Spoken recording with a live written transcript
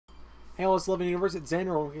Hey, all, it's Living Universe. It's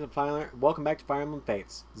Xander. Welcome back to Fire Emblem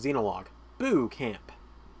Fates. Xenologue. Boo Camp.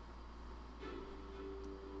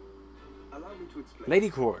 Allow me to explain. Lady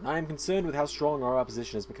Court, I am concerned with how strong our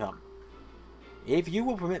opposition has become. If you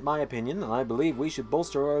will permit my opinion, I believe we should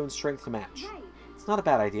bolster our own strength to match. Right. It's not a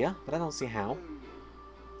bad idea, but I don't see how.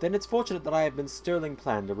 Then it's fortunate that I have been sterling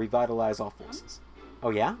plan to revitalize our forces. Oh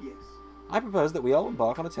yeah? Yes. I propose that we all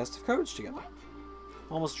embark on a test of courage together. What?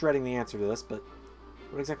 I'm almost dreading the answer to this, but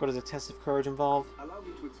what exactly does a test of courage involve? Allow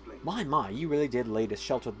me to explain. My, you really did lead a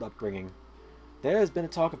sheltered upbringing. There has been a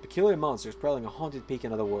talk of peculiar monsters prowling a haunted peak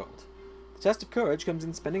in another world. The test of courage comes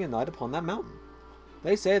in spending a night upon that mountain.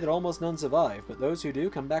 They say that almost none survive, but those who do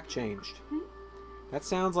come back changed. That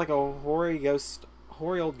sounds like a hoary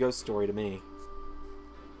old ghost story to me.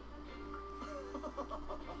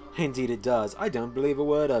 Indeed it does. I don't believe a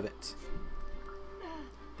word of it.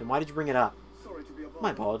 Then why did you bring it up? Sorry to be a bother.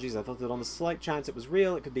 My apologies. I thought that on the slight chance it was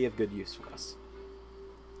real, it could be of good use for us.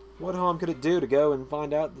 What harm could it do to go and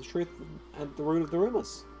find out the truth at the root of the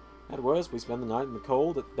rumors? At worst, we spend the night in the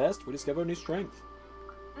cold. At best, we discover a new strength.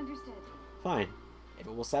 Understood. Fine. If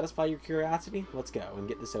it will satisfy your curiosity, let's go and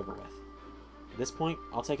get this over with. At this point,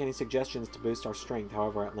 I'll take any suggestions to boost our strength,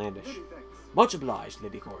 however outlandish. Many thanks. Much obliged,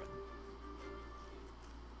 Lady Corin.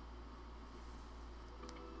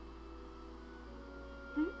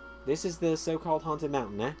 This is the so-called haunted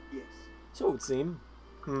mountain, eh? Yes. So it would seem.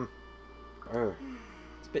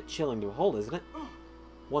 It's a bit chilling to behold, isn't it?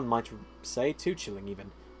 One might say too chilling,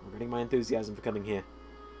 even, regretting my enthusiasm for coming here.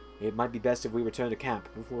 It might be best if we return to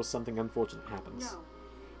camp before something unfortunate happens.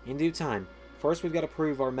 No. In due time. First, we've got to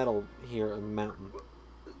prove our mettle here on the mountain.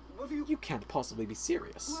 What do you... You can't possibly be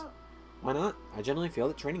serious. Well, Why not? I generally feel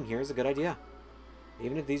that training here is a good idea.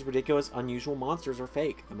 Even if these ridiculous, unusual monsters are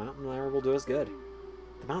fake, the mountain there will do us good.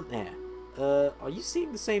 The mountain there. Are you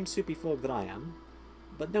seeing the same soupy fog that I am?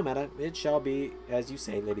 But no matter, it shall be as you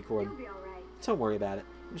say, Lady Corin. it'll be alright. Don't worry about it.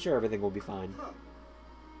 I'm sure everything will be fine. Huh.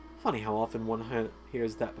 Funny how often one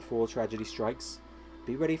hears that before tragedy strikes.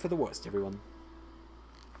 Be ready for the worst, everyone.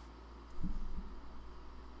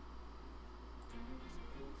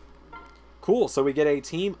 Cool, so we get a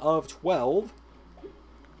team of 12.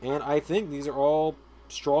 And I think these are all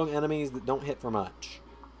strong enemies that don't hit for much.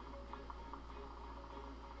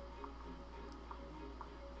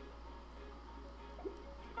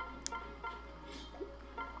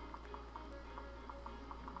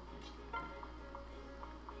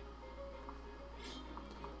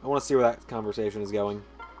 I want to see where that conversation is going.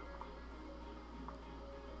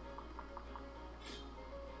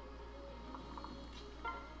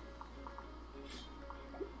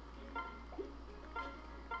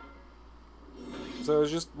 So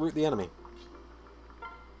it's just root the enemy.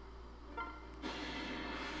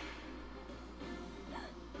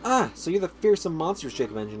 Ah, so you're the fearsome monsters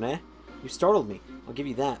Jacob mentioned, eh? You startled me. I'll give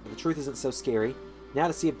you that, but the truth isn't so scary. Now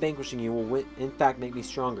to see if vanquishing you will in fact make me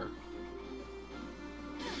stronger.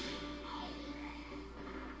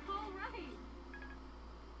 Alright.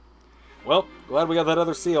 Well, glad we got that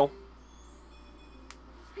other seal.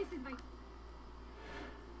 This is my...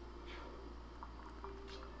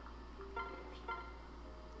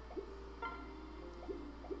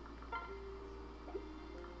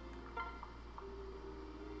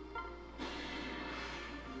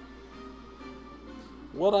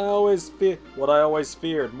 What I always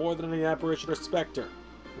feared, more than any apparition or specter,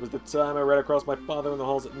 was the time I read across my father in the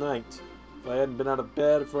halls at night. If I hadn't been out of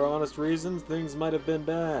bed for honest reasons, things might have been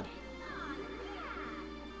bad.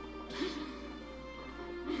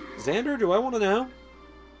 Xander, do I want to know?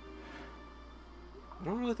 I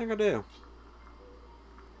don't really think I do.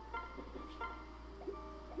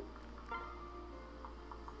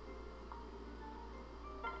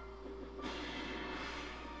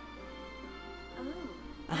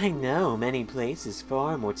 I know many places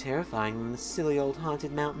far more terrifying than the silly old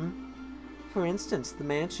haunted mountain. For instance, the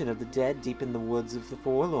mansion of the dead deep in the woods of the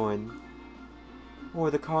Forlorn. Or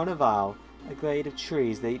the Carnival, a glade of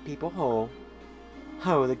trees that eat people whole.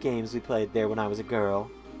 Oh, the games we played there when I was a girl.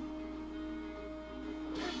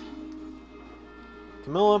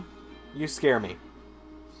 Camilla, you scare me.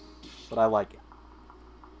 But I like it.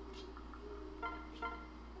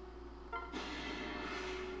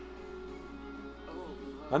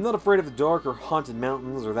 I'm not afraid of the dark or haunted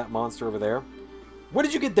mountains or that monster over there. When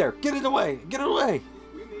did you get there? Get it away! Get it away!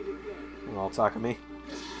 We made it again. Oh, talk to me.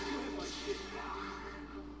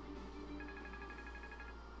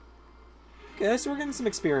 Okay, so we're getting some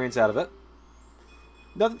experience out of it.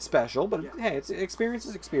 Nothing special, but hey, it's experience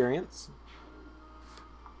is experience.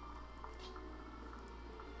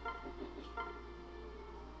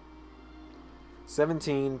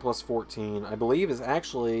 17 plus 14, I believe, is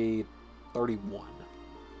actually 31.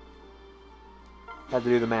 Had to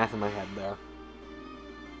do the math in my head there.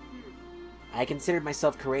 I considered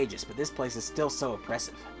myself courageous, but this place is still so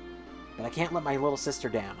oppressive. But I can't let my little sister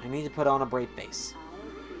down. I need to put on a brave face.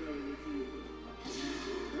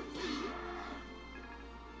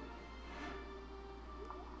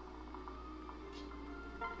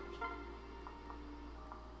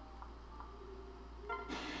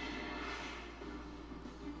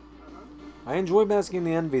 I enjoy basking in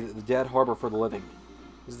the envy that the dead harbor for the living.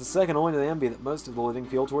 It is the second only to the envy that most of the living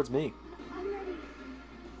feel towards me. I'm ready.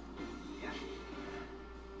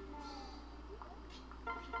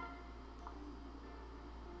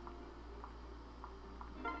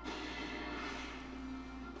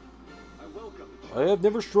 I have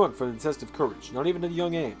never shrunk from the test of courage, not even at a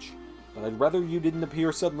young age. But I'd rather you didn't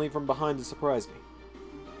appear suddenly from behind to surprise me.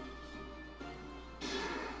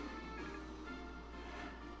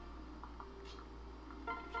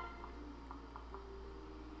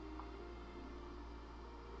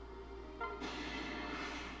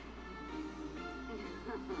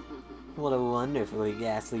 What a wonderfully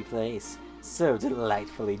ghastly place. So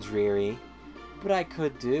delightfully dreary. But I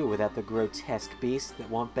could do without the grotesque beasts that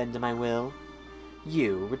won't bend to my will.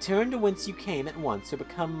 You, return to whence you came at once or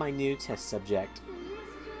become my new test subject.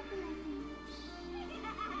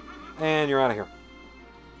 And you're out of here.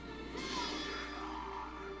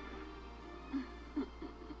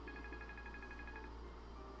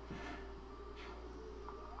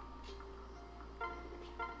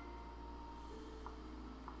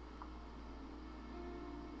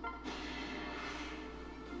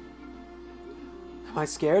 Am I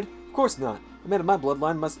scared? Of course not. A man of my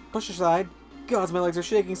bloodline must push aside. Gods, my legs are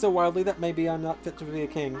shaking so wildly that maybe I'm not fit to be a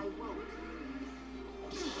king.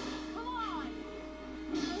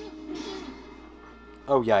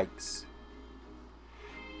 Oh, yikes.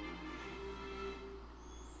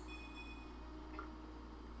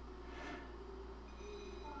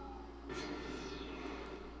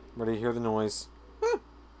 Ready to hear the noise. Ah.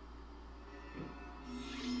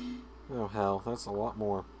 Oh, hell. That's a lot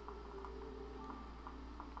more.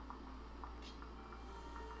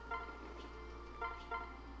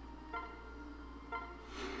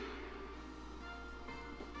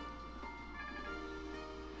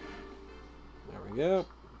 There we go.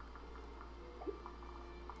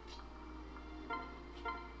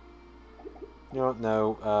 You know what?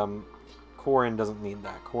 No. Corrin doesn't need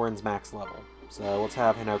that. Corrin's max level. So let's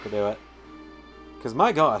have Hinoka do it. Because,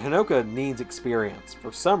 my god, Hinoka needs experience.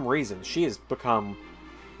 For some reason, she has become,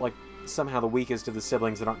 like, somehow the weakest of the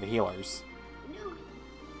siblings that aren't the healers.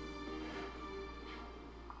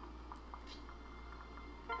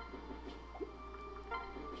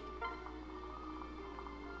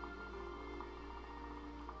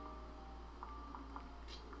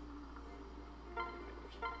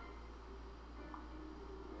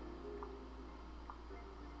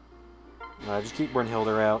 Just keep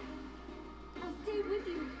Brynhilder out. I'll stay with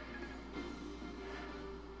you.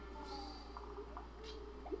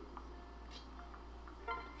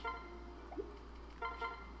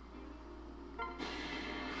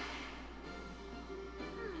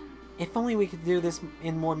 If only we could do this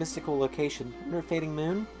in more mystical location, under a fading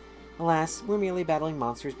moon. Alas, we're merely battling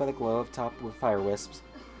monsters by the glow of top with fire wisps.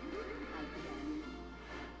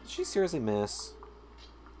 Did she seriously miss?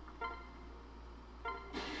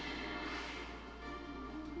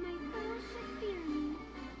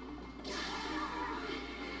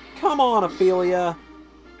 Come on, Ophelia!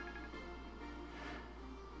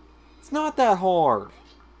 It's not that hard.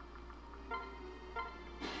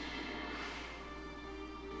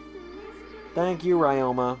 Thank you,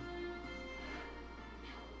 Ryoma.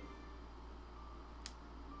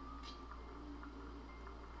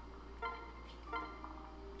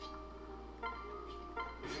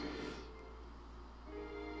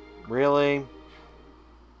 Really?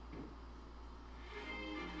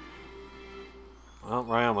 Well,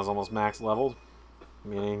 Ryoma's almost max leveled,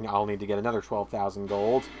 meaning I'll need to get another 12,000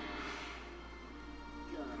 gold.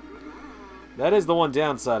 That is the one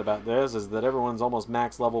downside about this, is that everyone's almost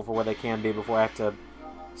max level for where they can be before I have to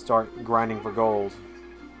start grinding for gold.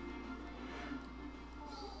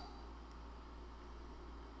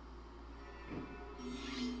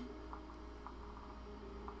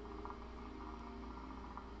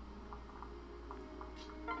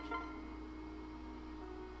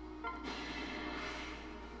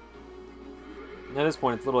 At this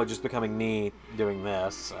point, it's literally just becoming me doing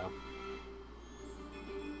this, so...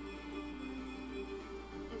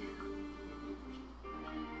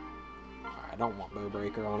 I don't want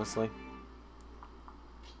Bowbreaker, honestly.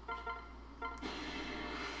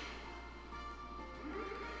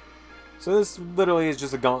 So this literally is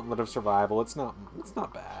just a gauntlet of survival. It's not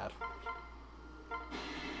bad.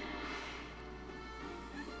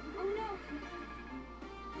 Oh no!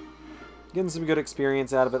 Getting some good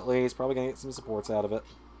experience out of it at least. Probably gonna get some supports out of it.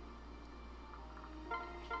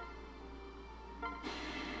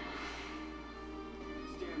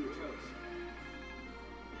 Stay on your toes.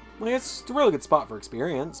 Like, it's a really good spot for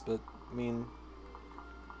experience, but, I mean,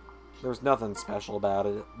 there's nothing special about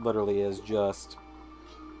it. It literally is just,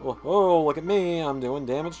 oh, look at me, I'm doing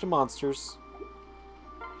damage to monsters.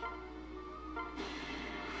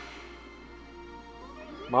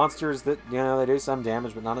 Monsters that, you know, they do some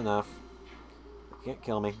damage, but not enough. They can't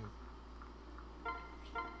kill me.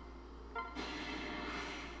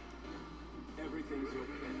 Everything's okay.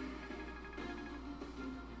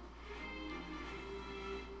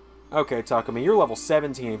 Okay, Takumi, you're level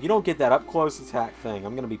 17. If you don't get that up-close attack thing,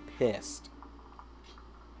 I'm gonna be pissed.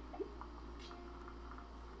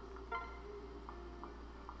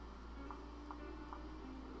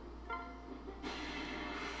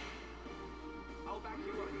 I'll back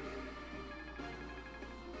you up.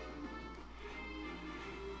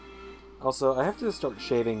 Also, I have to start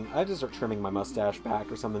shaving. I have to start trimming my mustache back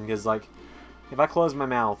or something, because, like, if I close my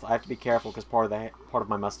mouth, I have to be careful, because part of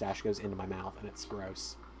my mustache goes into my mouth, and it's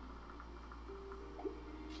gross.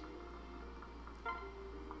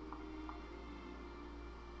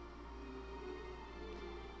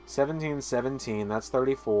 $17.17. That's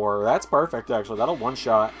 34. That's perfect, actually. That'll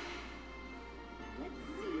one-shot. Let's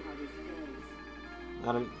see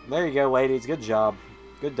how this goes. There you go, ladies. Good job.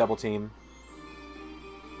 Good double team.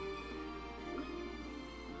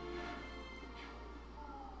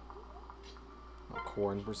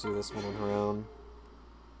 Corn pursue this one on her own.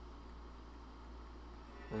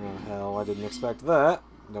 Oh, hell. I didn't expect that.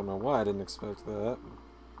 Don't know why I didn't expect that.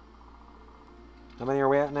 How many are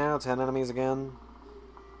we at now? 10 enemies again?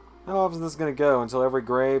 How often is this going to go? Until every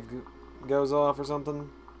grave goes off or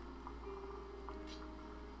something?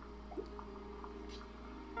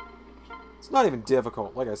 It's not even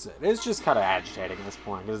difficult, like I said. It's just kind of agitating at this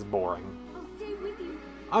point. It's boring. I'll stay with you.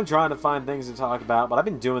 I'm trying to find things to talk about, but I've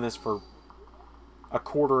been doing this for a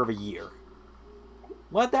quarter of a year.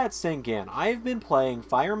 Let that sink in. I've been playing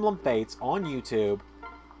Fire Emblem Fates on YouTube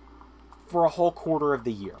for a whole quarter of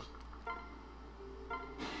the year.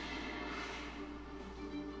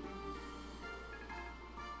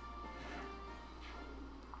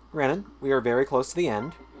 Granted, we are very close to the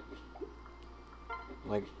end.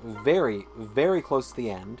 Like, very, very close to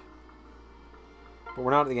the end. But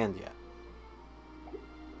we're not at the end yet.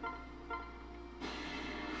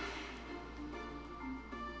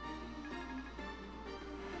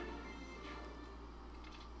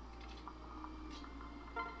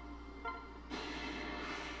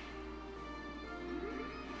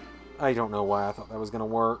 I don't know why I thought that was going to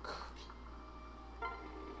work.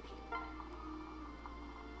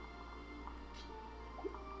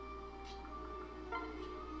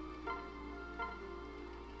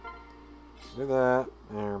 Do that.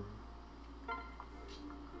 There.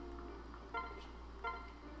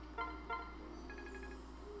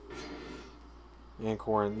 And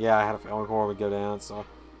Corn. Yeah, I had a feeling Corn would go down, so...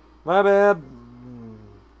 My bad.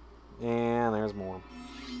 And there's more.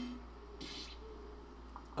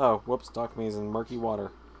 Oh, whoops. Takumi's in murky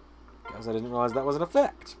water. Guess I didn't realize that was an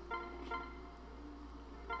effect.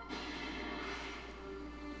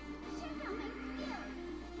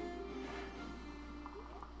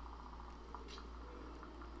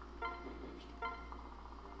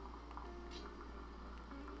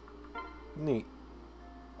 Neat.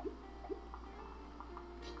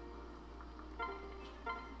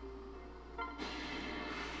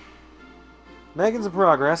 Making some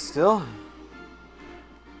progress still. Stay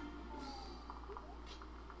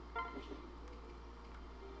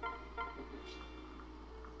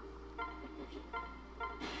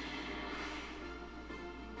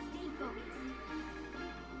focused.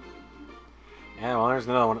 Yeah, well, there's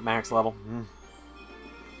another one at max level.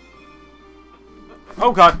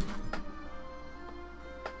 Oh, God!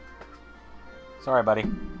 Sorry, buddy.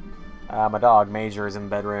 My dog, Major, is in the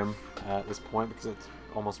bedroom at this point because it's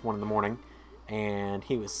almost 1 in the morning. And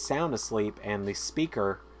he was sound asleep, and the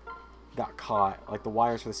speaker got caught. Like, the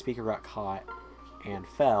wires for the speaker got caught and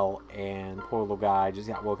fell, and poor little guy just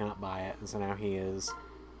got woken up by it. And so now he is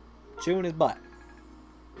chewing his butt,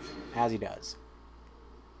 as he does.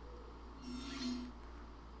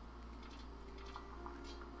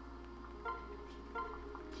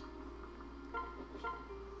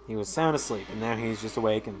 He was sound asleep, and now he's just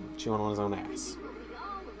awake and chewing on his own ass. We'll be all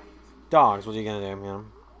right. Dogs, what are you gonna do, you know?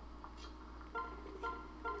 I'll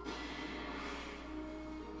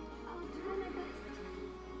try my best.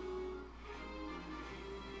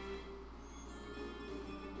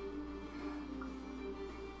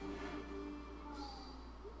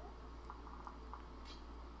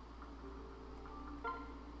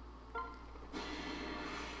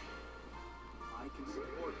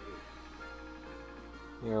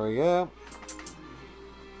 Here we go.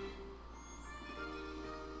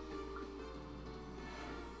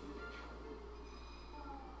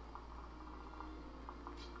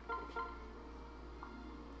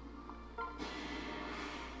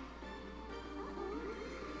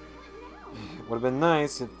 Would have been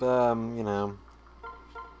nice if, you know,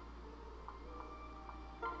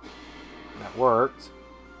 that worked.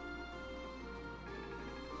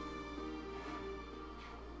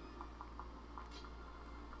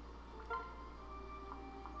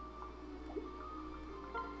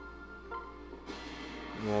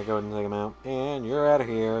 Yeah, go ahead and take him out. And you're out of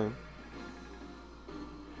here.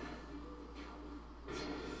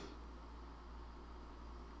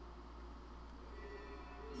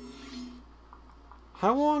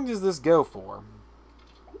 How long does this go for?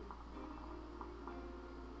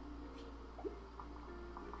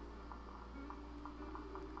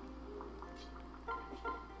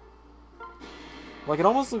 Like, it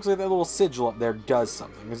almost looks like that little sigil up there does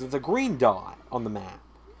something. Because it's a green dot on the map.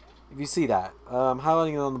 If you see that. I'm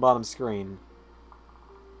highlighting it on the bottom screen.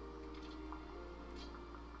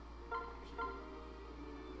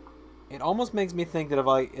 It almost makes me think that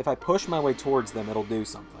if I push my way towards them, it'll do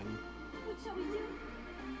something. What shall we do?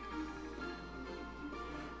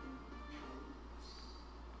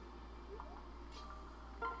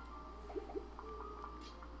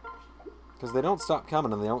 Because they don't stop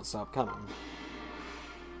coming and they don't stop coming.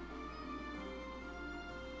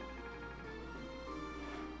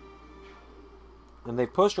 And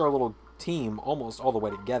they've pushed our little team almost all the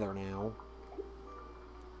way together now.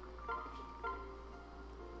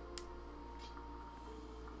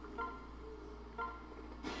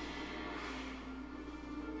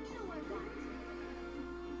 Kill our guard.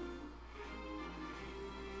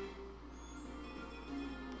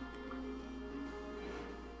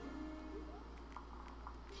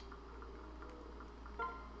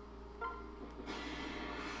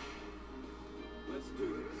 Let's do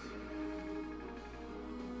this.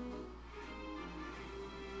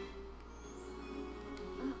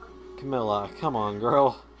 Camilla, come on,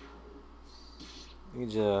 girl.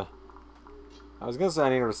 Need you. I was gonna say I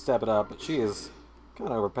need her to step it up, but she is kind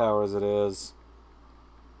of overpowered as it is.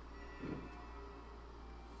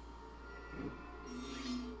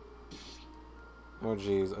 Oh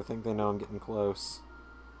geez, I think they know I'm getting close.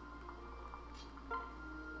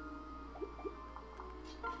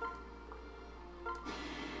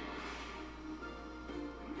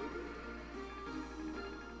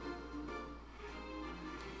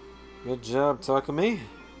 Good job, Takumi.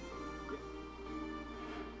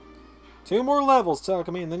 2 more levels,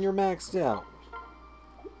 Takumi, and then you're maxed out.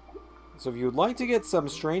 So if you'd like to get some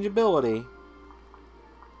strange ability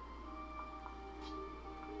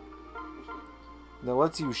that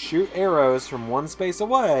lets you shoot arrows from one space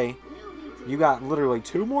away, you got literally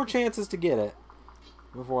 2 more chances to get it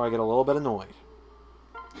before I get a little bit annoyed.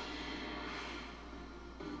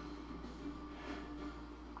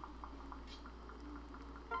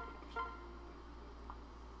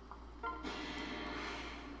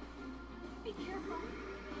 Be careful.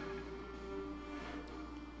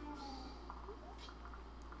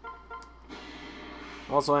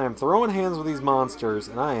 Also, I am throwing hands with these monsters,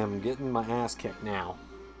 and I am getting my ass kicked now.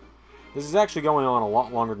 This is actually going on a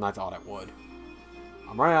lot longer than I thought it would.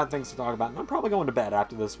 I'm running out of things to talk about, and I'm probably going to bed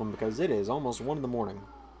after this one because it is almost 1 in the morning.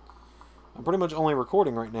 I'm pretty much only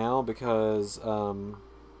recording right now because, I'm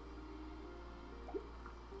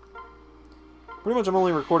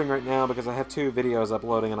only recording right now because I have 2 videos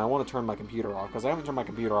uploading, and I want to turn my computer off, because I haven't turned my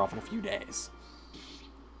computer off in a few days.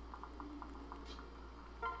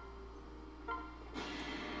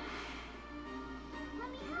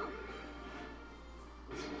 Let me help.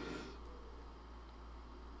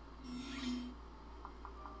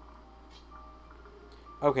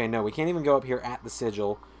 Okay, no, we can't even go up here at the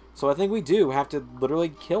sigil. So I think we do have to literally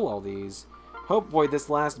kill all these. Hopefully this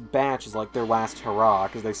last batch is like their last hurrah,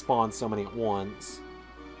 because they spawn so many at once.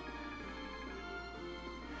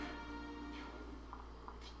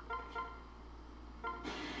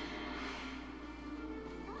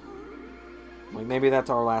 Like, maybe that's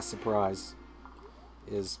our last surprise.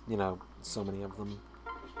 Is, you know, so many of them.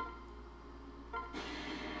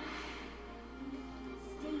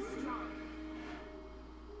 Stay strong.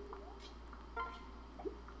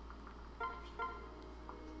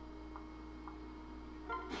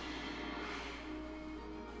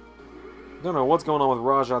 Don't know what's going on with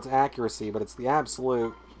Rajat's accuracy, but it's the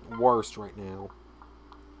absolute worst right now.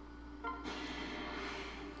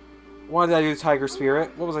 Why did I do Tiger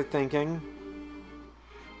Spirit? What was I thinking?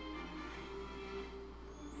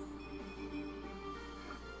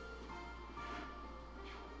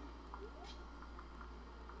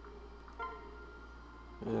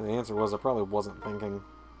 The answer was I probably wasn't thinking.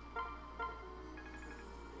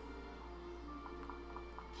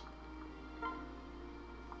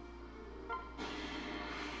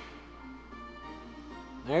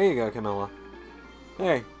 There you go, Camilla.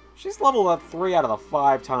 Hey, she's leveled up 3 out of the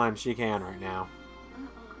 5 times she can right now.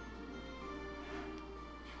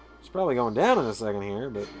 She's probably going down in a second here,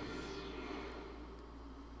 but...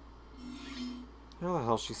 how the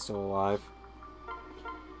hell is she still alive?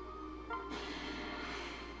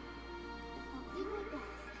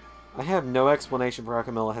 I have no explanation for how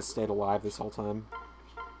Camilla has stayed alive this whole time.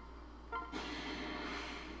 Let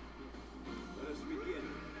us begin.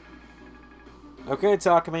 Okay,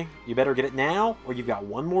 Takumi, you better get it now, or you've got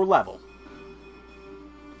one more level.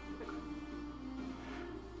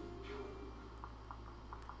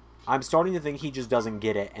 I'm starting to think he just doesn't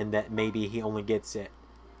get it, and that maybe he only gets it.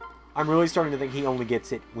 I'm really starting to think he only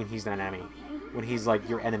gets it when he's an enemy. When he's, like,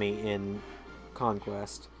 your enemy in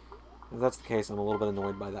Conquest. If that's the case, I'm a little bit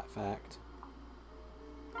annoyed by that fact.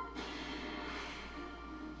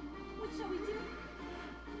 What shall we do?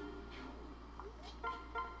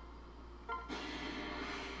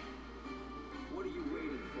 What are you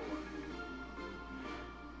waiting for?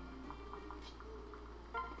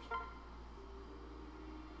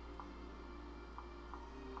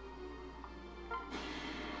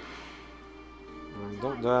 Alright,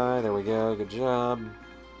 don't die. There we go. Good job.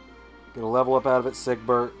 Get a level up out of it,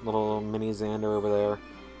 Sigbert. Little mini Xander over there.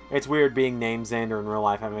 It's weird being named Xander in real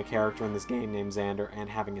life, having a character in this game named Xander, and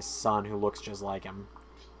having a son who looks just like him.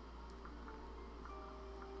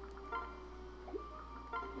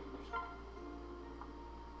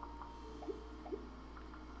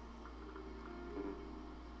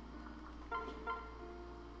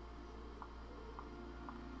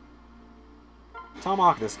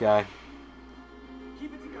 Tomahawk this guy.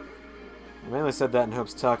 Keep it together. I mainly said that in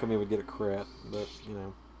hopes Takumi would get a crit, but, you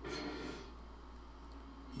know.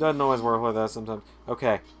 Doesn't always work like that sometimes.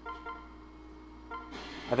 Okay.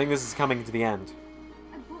 I think this is coming to the end.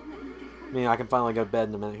 I won't let you get hurt. I mean, I can finally go to bed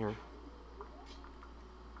in a minute here.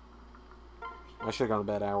 I should have gone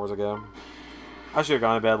to bed hours ago. I should have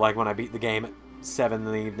gone to bed like when I beat the game at 7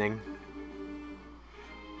 in the evening.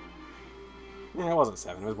 Yeah, it wasn't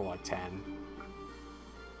 7. It was more like 10.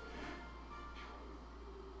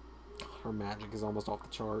 Her magic is almost off the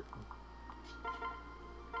chart.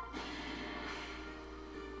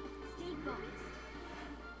 Stay focused.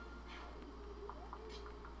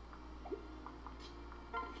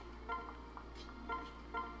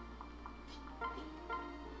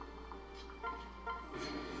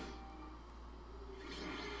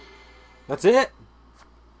 That's it!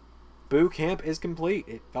 Boo Camp is complete.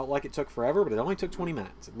 It felt like it took forever, but it only took 20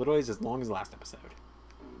 minutes. It literally is as long as the last episode.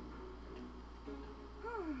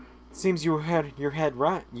 Seems you heard your head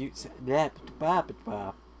right. It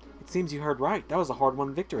seems you heard right. That was a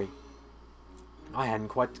hard-won victory. I hadn't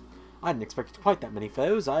expected quite that many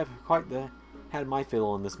foes. I've had my fill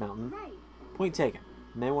on this mountain. Right. Point taken.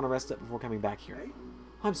 May want to rest up before coming back here.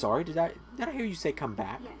 I'm sorry. Did I hear you say come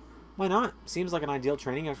back? Yes. Why not? Seems like an ideal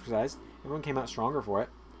training exercise. Everyone came out stronger for it.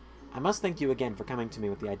 I must thank you again for coming to me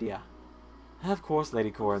with the idea. Of course,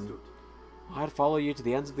 Lady Corin. I'd follow you to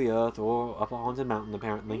the ends of the earth or up a haunted mountain,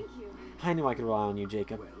 apparently. Thank you. I knew I could rely on you,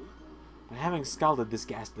 Jacob. Well, But having scalded this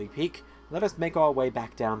ghastly peak, let us make our way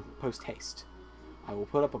back down post-haste. I will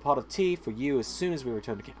put up a pot of tea for you as soon as we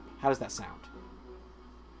return to camp. How does that sound?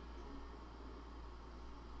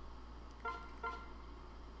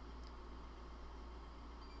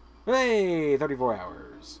 Hey, 34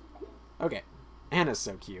 hours. Okay. Anna's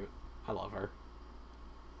so cute. I love her.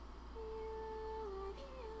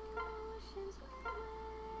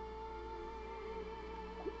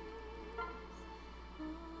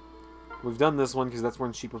 We've done this one because that's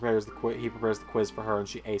when she prepares the he prepares the quiz for her and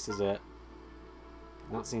she aces it.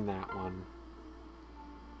 Not seen that one.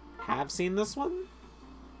 Have seen this one?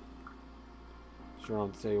 Sure, I'll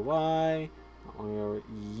tell you why.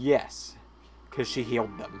 Yes, because she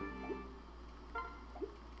healed them.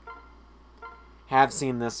 Have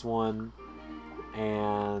seen this one,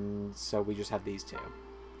 and so we just have these two.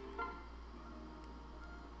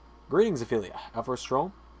 Greetings, Ophelia. Out for a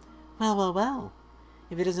stroll? Well, well, well.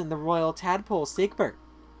 If it isn't the royal tadpole Sigbert.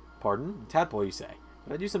 Pardon? Tadpole, you say?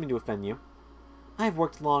 Did I do something to offend you? I have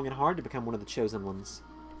worked long and hard to become one of the chosen ones.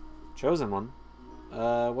 Chosen one?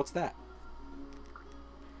 What's that?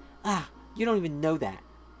 Ah, you don't even know that.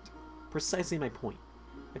 Precisely my point.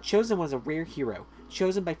 A chosen one is a rare hero,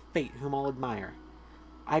 chosen by fate whom all admire.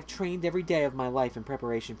 I've trained every day of my life in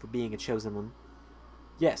preparation for being a chosen one.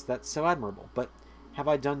 Yes, that's so admirable, but what have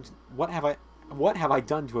I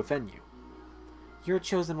done to offend you? You're a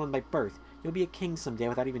chosen one by birth. You'll be a king someday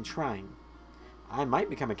without even trying. I might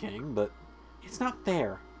become a king, but It's not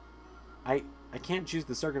fair. I can't choose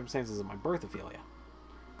the circumstances of my birth, Ophelia.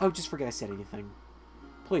 Oh, just forget I said anything.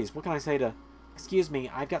 Please, what can I say to... Excuse me,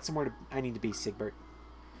 I've got somewhere I need to be, Sigbert.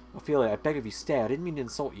 Ophelia, I beg of you, stay. I didn't mean to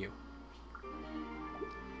insult you.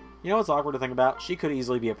 You know what's awkward to think about? She could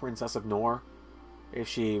easily be a princess of Nor if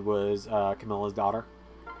she was Camilla's daughter.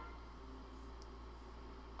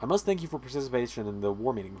 I must thank you for participation in the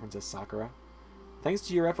war meeting, Princess Sakura. Thanks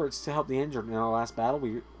to your efforts to help the injured in our last battle,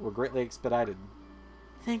 we were greatly expedited.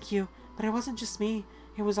 Thank you, but it wasn't just me.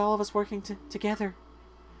 It was all of us working together.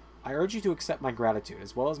 I urge you to accept my gratitude,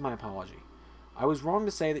 as well as my apology. I was wrong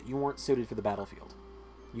to say that you weren't suited for the battlefield.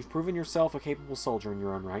 You've proven yourself a capable soldier in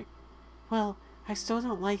your own right. Well, I still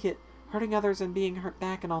don't like it, hurting others and being hurt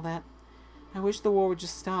back and all that. I wish the war would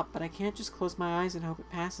just stop, but I can't just close my eyes and hope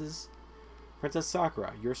it passes. Princess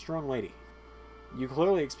Sakura, you're a strong lady. You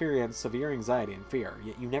clearly experience severe anxiety and fear,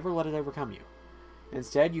 yet you never let it overcome you.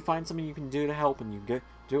 Instead, you find something you can do to help, and you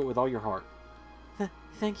do it with all your heart.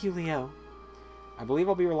 Thank you, Leo. I believe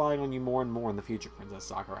I'll be relying on you more and more in the future, Princess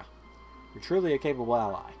Sakura. You're truly a capable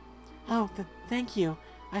ally. Oh, thank you.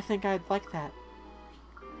 I think I'd like that.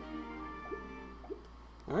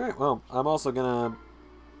 Alright, well, I'm also gonna...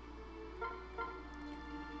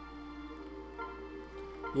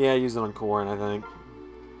 Yeah, use it on Corrin, I think.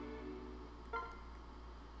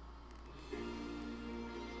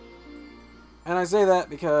 And I say that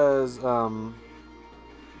because, we're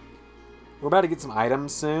about to get some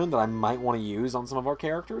items soon that I might want to use on some of our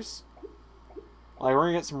characters. Like, we're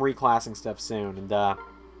gonna get some reclassing stuff soon, and,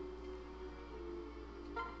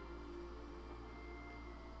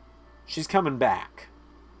 she's coming back.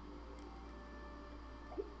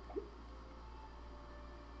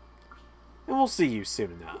 And we'll see you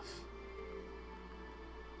soon enough.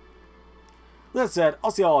 That said,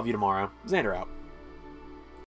 I'll see all of you tomorrow. Xander out.